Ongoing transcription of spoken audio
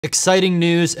Exciting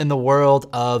news in the world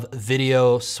of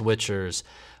video switchers.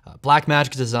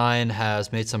 Blackmagic Design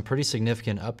has made some pretty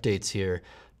significant updates here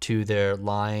to their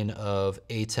line of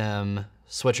ATEM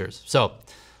switchers. So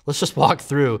let's just walk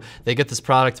through. They get this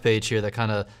product page here that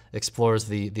kind of explores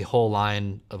the whole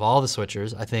line of all the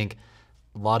switchers. I think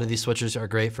a lot of these switchers are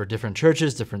great for different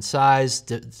churches, different size,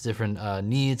 different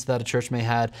needs that a church may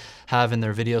have in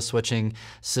their video switching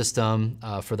system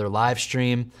for their live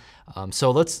stream.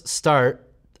 So let's start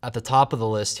at the top of the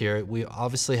list here. We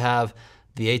obviously have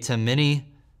the ATEM Mini,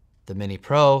 the Mini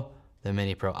Pro, the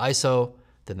Mini Pro ISO,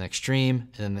 then the Extreme,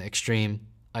 and then the Extreme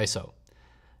ISO.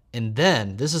 And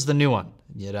then this is the new one.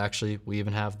 Yet actually, we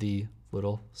even have the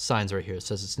little signs right here. It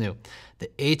says it's new. The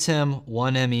ATEM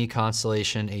 1ME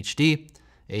Constellation HD,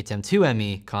 ATEM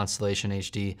 2ME Constellation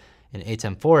HD, and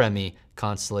ATEM 4ME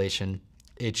Constellation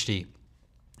HD.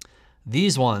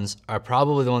 These ones are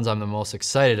probably the ones I'm the most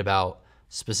excited about,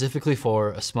 specifically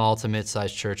for a small to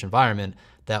mid-sized church environment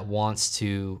that wants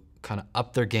to kind of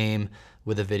up their game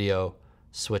with a video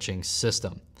switching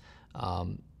system.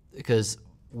 Because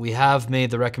we have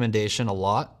made the recommendation a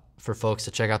lot for folks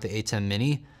to check out the ATEM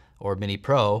Mini or Mini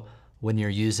Pro when you're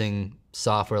using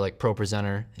software like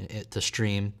ProPresenter to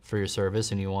stream for your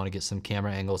service and you want to get some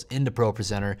camera angles into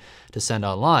ProPresenter to send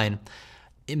online.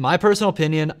 In my personal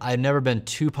opinion, I've never been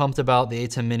too pumped about the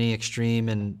ATEM Mini Extreme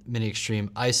and Mini Extreme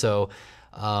ISO.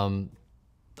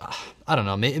 I don't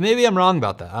know, maybe I'm wrong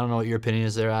about that. I don't know what your opinion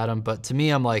is there, Adam, but to me,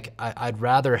 I'm like, I'd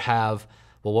rather have,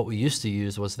 well, what we used to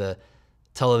use was the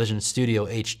Television Studio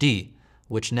HD,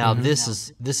 which now this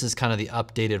is kind of the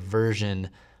updated version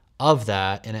of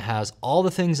that, and it has all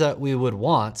the things that we would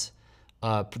want.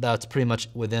 That's pretty much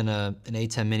within an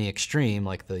ATEM Mini Extreme,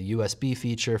 like the USB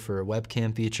feature for a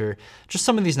webcam feature, just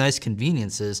some of these nice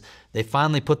conveniences. They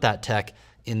finally put that tech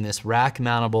in this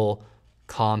rack-mountable,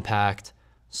 compact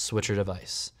switcher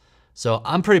device. So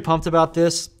I'm pretty pumped about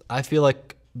this. I feel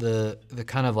like the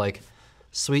kind of like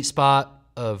sweet spot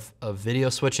of video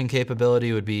switching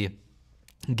capability would be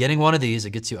getting one of these. It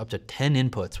gets you up to 10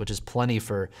 inputs, which is plenty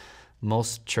for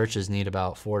most churches. Need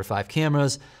about 4 to 5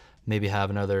 cameras, maybe have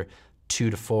another 2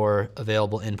 to 4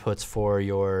 available inputs for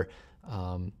your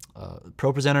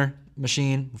ProPresenter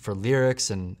machine for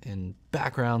lyrics and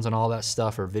backgrounds and all that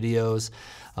stuff, or videos.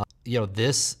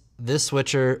 This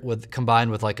switcher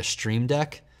combined with like a Stream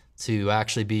Deck to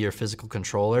actually be your physical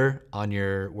controller on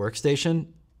your workstation,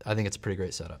 I think it's a pretty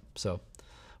great setup. So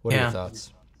what are your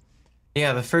thoughts?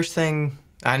 Yeah, the first thing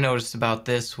I noticed about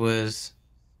this was,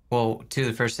 well, two of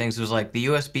the first things was like the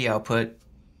USB output,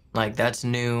 like that's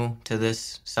new to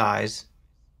this size,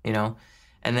 you know,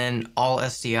 and then all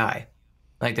SDI.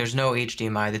 Like there's no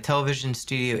HDMI. The Television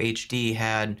Studio HD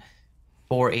had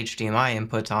 4 HDMI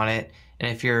inputs on it,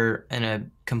 and if you're in a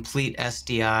complete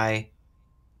SDI,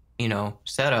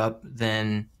 setup,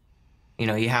 then,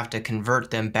 you have to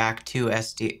convert them back to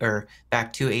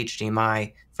back to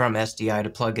HDMI from SDI to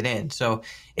plug it in. So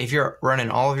if you're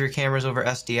running all of your cameras over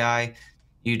SDI,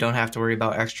 you don't have to worry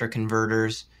about extra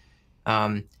converters.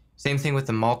 Same thing with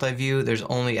the multi-view. There's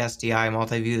only SDI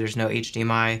multi-view. There's no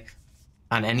HDMI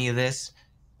on any of this,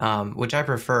 which I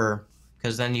prefer,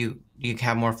 because then you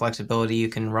have more flexibility. You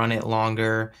can run it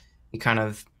longer. You kind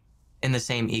of in the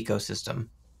same ecosystem.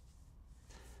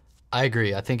 I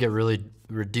agree. I think it really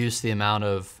reduced the amount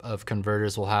of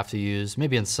converters we'll have to use.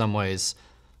 Maybe in some ways,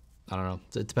 I don't know.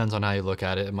 It depends on how you look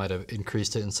at it. It might have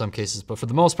increased it in some cases, but for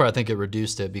the most part, I think it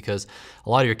reduced it because a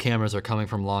lot of your cameras are coming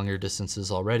from longer distances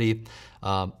already.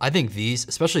 I think these,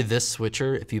 especially this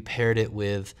switcher, if you paired it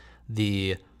with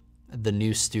the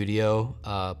new Studio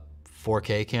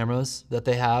 4K cameras that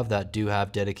they have that do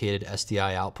have dedicated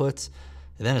SDI outputs,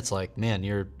 and then it's like, man,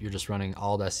 you're just running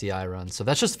all the SDI runs. So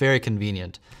that's just very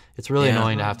convenient. It's really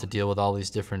annoying to have to deal with all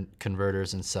these different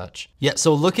converters and such. Yeah,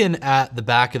 so looking at the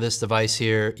back of this device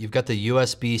here, you've got the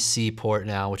USB-C port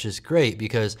now, which is great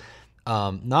because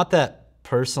not that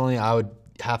personally I would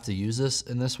have to use this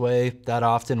in this way that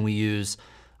often. We use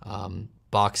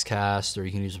Boxcast, or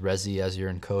you can use Resi as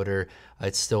your encoder. I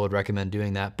still would recommend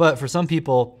doing that. But for some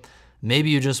people,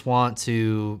 maybe you just want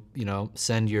to,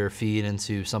 send your feed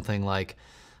into something like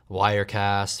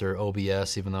Wirecast or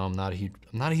OBS, even though I'm not a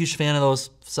huge fan of those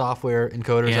software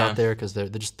encoders out there because they're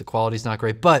just, the quality's not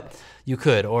great. But you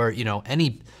could, or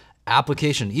any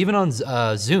application, even on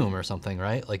Zoom or something,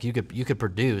 right? Like you could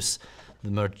produce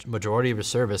the majority of your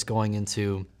service going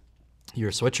into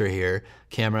your switcher here,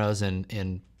 cameras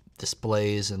and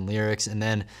displays and lyrics, and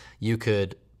then you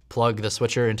could plug the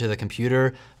switcher into the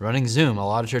computer running Zoom. A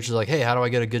lot of churches are like, hey, how do I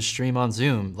get a good stream on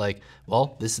Zoom? Like,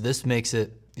 well, this makes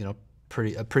it,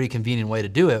 a pretty convenient way to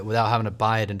do it without having to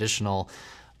buy an additional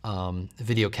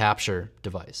video capture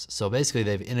device. So basically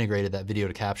they've integrated that video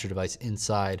to capture device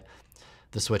inside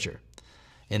the switcher.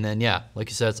 And then, yeah, like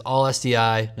you said, it's all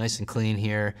SDI, nice and clean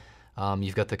here.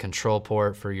 You've got the control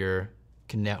port for your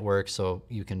network, so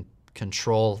you can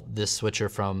control this switcher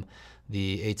from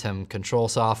the ATEM control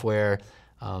software.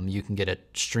 You can get a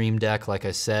Stream Deck, like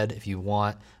I said, if you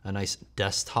want a nice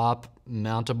desktop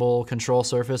mountable control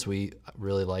surface. We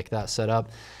really like that setup.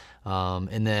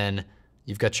 And then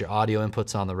you've got your audio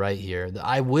inputs on the right here.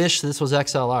 I wish this was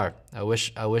XLR. I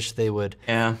wish they would.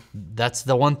 Yeah. That's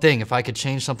the one thing. If I could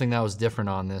change something that was different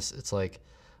on this, it's like,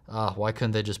 why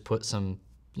couldn't they just put some,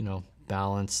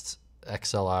 balanced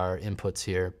XLR inputs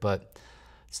here? But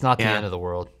it's not the end of the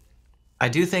world. I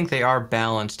do think they are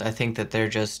balanced. I think that they're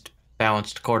just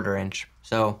balanced 1/4 inch.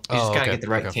 So you just gotta get the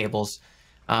right cables.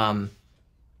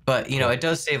 But it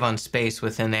does save on space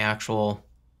within the actual,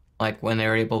 like when they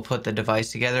were able to put the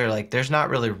device together. Like there's not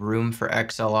really room for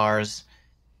XLRs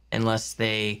unless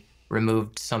they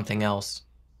removed something else.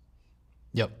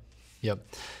 Yep.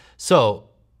 So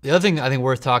the other thing I think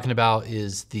worth talking about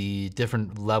is the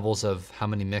different levels of how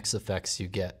many mix effects you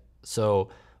get. So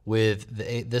with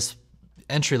this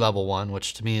entry level one,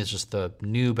 which to me is just the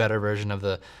new, better version of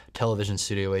the Television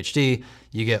Studio HD,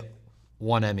 you get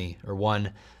 1 ME or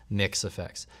 1 mix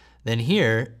effects. Then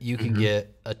here you can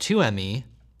get a 2 ME,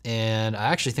 and I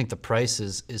actually think the price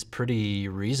is pretty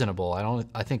reasonable.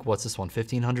 I think, what's this one,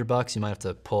 $1,500? You might have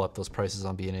to pull up those prices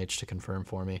on B&H to confirm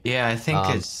for me. Yeah, I think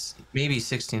it's maybe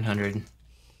 1,600.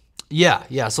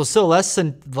 Yeah. So still less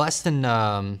than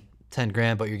 10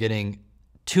 grand, but you're getting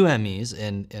 2 MEs,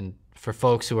 and for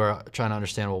folks who are trying to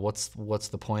understand, well, what's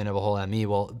the point of a whole ME?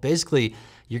 Well, basically,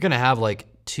 you're gonna have like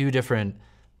 2 different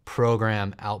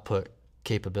program output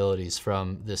capabilities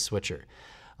from this switcher.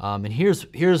 And here's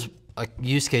a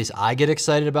use case I get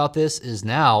excited about. This is,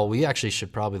 now we actually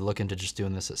should probably look into just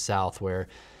doing this at South, where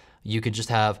you could just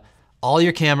have all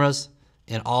your cameras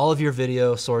and all of your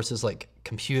video sources like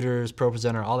computers,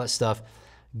 ProPresenter, all that stuff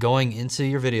going into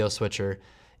your video switcher,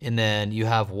 and then you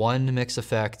have 1 mix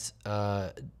effect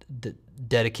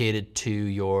dedicated to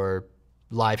your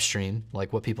live stream,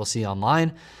 like what people see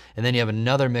online, and then you have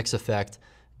another mix effect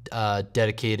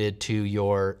dedicated to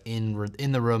your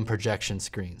in the room projection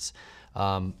screens.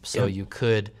 So you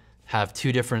could have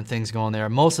 2 different things going there.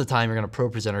 Most of the time, you're going to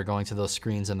ProPresenter going to those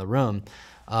screens in the room.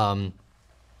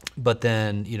 But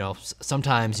then,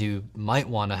 sometimes you might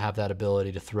want to have that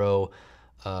ability to throw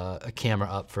a camera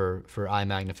up for eye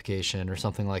magnification or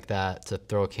something like that, to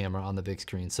throw a camera on the big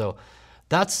screen. So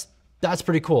that's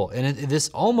pretty cool. And this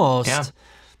almost,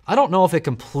 I don't know if it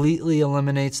completely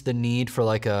eliminates the need for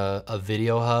like a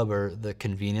video hub or the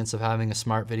convenience of having a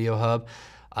smart video hub.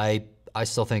 I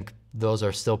still think those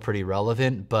are still pretty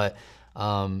relevant, but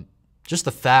just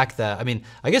the fact that,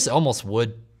 I guess it almost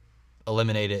would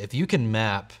eliminate it if you can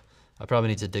map. I probably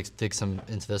need to dig some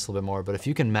into this a little bit more, but if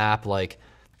you can map like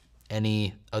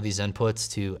any of these inputs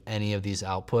to any of these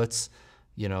outputs,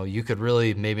 you could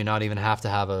really maybe not even have to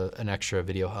have an extra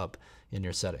video hub in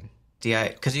your setting.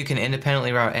 SDI, because you can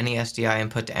independently route any SDI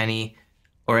input to any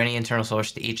internal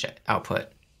source to each output.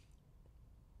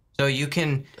 So you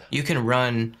could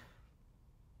run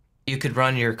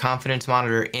your confidence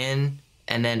monitor in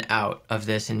and then out of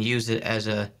this and use it as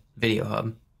a video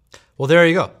hub. Well, there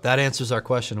you go. That answers our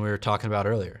question we were talking about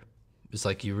earlier. It's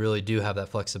like you really do have that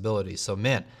flexibility. So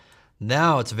man,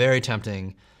 now it's very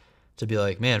tempting to be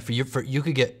like, man, you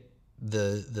could get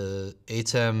the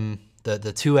ATEM,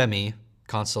 the 2 ME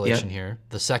constellation here,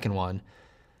 the second one,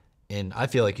 and I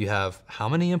feel like you have, how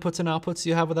many inputs and outputs do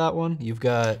you have with that one? You've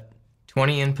got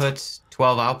 20 inputs,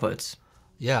 12 outputs.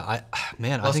 Yeah, I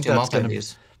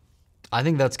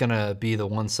think that's gonna be the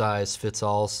one size fits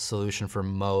all solution for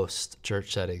most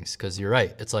church settings, because you're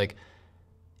right. It's like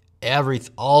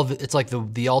it's like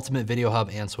the ultimate video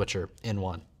hub and switcher in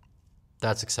one.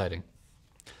 That's exciting.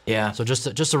 Yeah. So just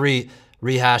to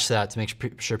rehash that to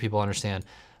make sure people understand,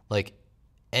 like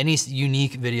any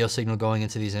unique video signal going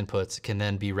into these inputs can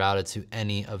then be routed to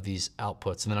any of these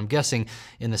outputs. And then I'm guessing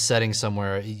in the settings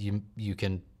somewhere you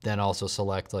can then also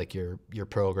select like your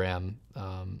program,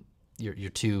 your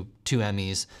two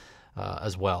MEs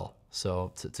as well.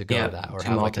 So to go to that, or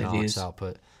have like an aux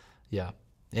output.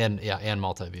 And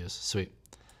multi-views. Sweet.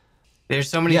 There's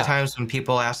so many times when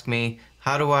people ask me,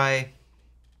 how do I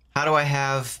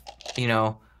have,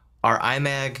 our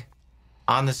iMag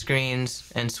on the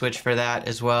screens and switch for that,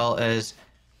 as well as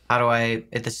how do I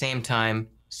at the same time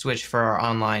switch for our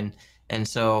online? And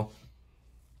so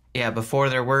before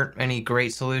there weren't any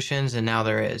great solutions, and now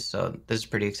there is. So this is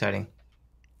pretty exciting.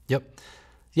 Yep.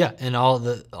 Yeah, and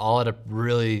all at a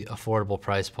really affordable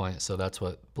price point. So that's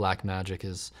what Blackmagic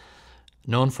is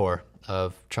known for,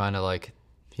 of trying to, like,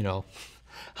 you know,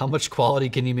 how much quality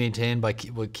can you maintain by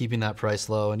keeping that price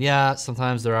low? And yeah,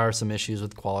 sometimes there are some issues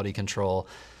with quality control.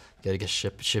 You gotta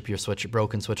ship your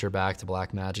broken switcher back to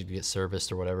Blackmagic to get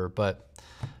serviced or whatever. But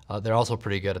they're also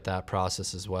pretty good at that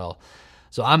process as well.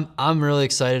 So I'm really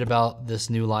excited about this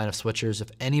new line of switchers. If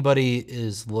anybody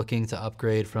is looking to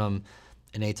upgrade from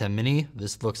an A10 Mini,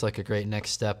 this looks like a great next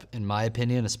step in my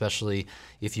opinion, especially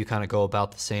if you kind of go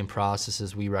about the same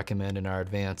processes we recommend in our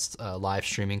advanced live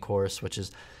streaming course, which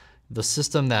is the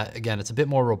system that, again, it's a bit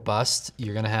more robust.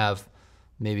 You're gonna have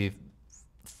maybe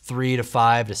 3 to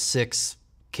 5 to 6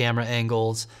 camera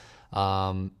angles,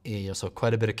 so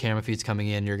quite a bit of camera feeds coming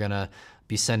in. You're gonna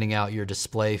be sending out your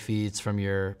display feeds from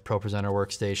your ProPresenter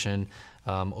workstation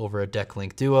over a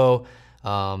DeckLink Duo.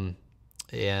 And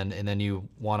then you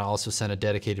want to also send a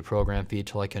dedicated program feed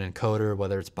to like an encoder,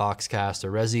 whether it's Boxcast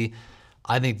or Resi.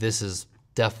 I think this is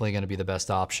definitely going to be the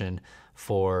best option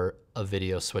for a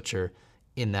video switcher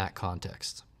in that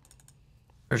context.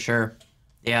 For sure.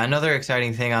 Yeah, another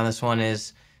exciting thing on this one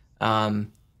is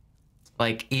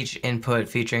like each input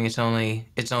featuring its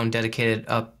own dedicated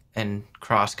up and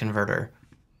cross converter.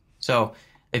 So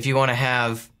if you want to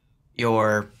have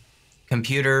your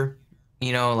computer,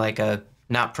 like a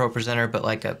not ProPresenter, but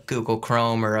like a Google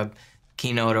Chrome or a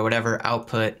Keynote or whatever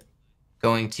output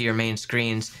going to your main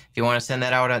screens, if you want to send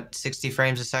that out at 60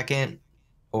 frames a second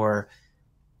or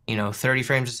 30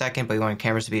 frames a second, but you want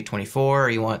cameras to be at 24, or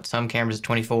you want some cameras at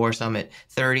 24, some at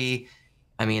 30,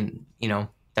 I mean,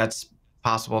 that's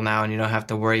possible now, and you don't have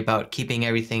to worry about keeping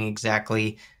everything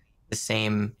exactly the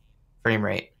same frame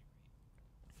rate.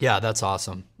 Yeah, that's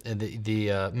awesome. And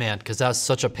man, because that's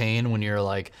such a pain when you're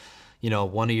like,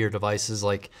 one of your devices,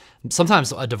 like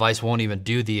sometimes a device won't even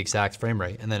do the exact frame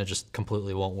rate, and then it just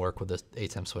completely won't work with the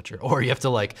ATEM switcher. Or you have to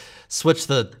like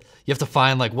you have to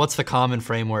find like what's the common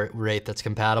frame rate that's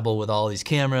compatible with all these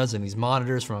cameras and these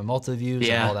monitors from multi-views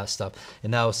and all that stuff.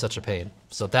 And that was such a pain.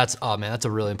 So that's a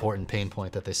really important pain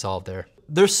point that they solved there.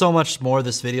 There's so much more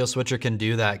this video switcher can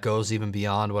do that goes even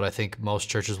beyond what I think most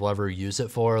churches will ever use it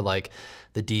for, like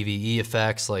the DVE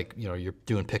effects, like, you're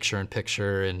doing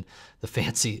picture-in-picture and the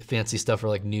fancy stuff for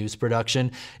like news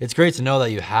production. It's great to know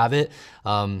that you have it.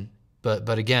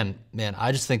 But again, man,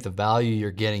 I just think the value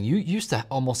you're getting, you used to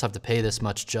almost have to pay this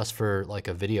much just for like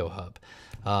a video hub.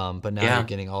 But now you're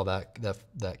getting all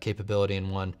that capability in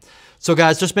one. So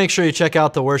guys, just make sure you check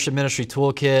out the Worship Ministry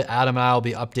Toolkit. Adam and I will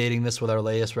be updating this with our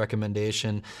latest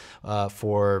recommendation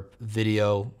for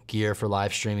video gear for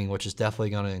live streaming, which is definitely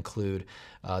going to include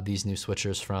these new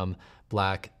switchers from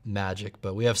Blackmagic.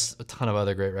 But we have a ton of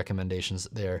other great recommendations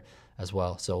there as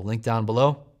well. So link down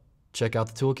below. Check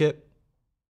out the toolkit.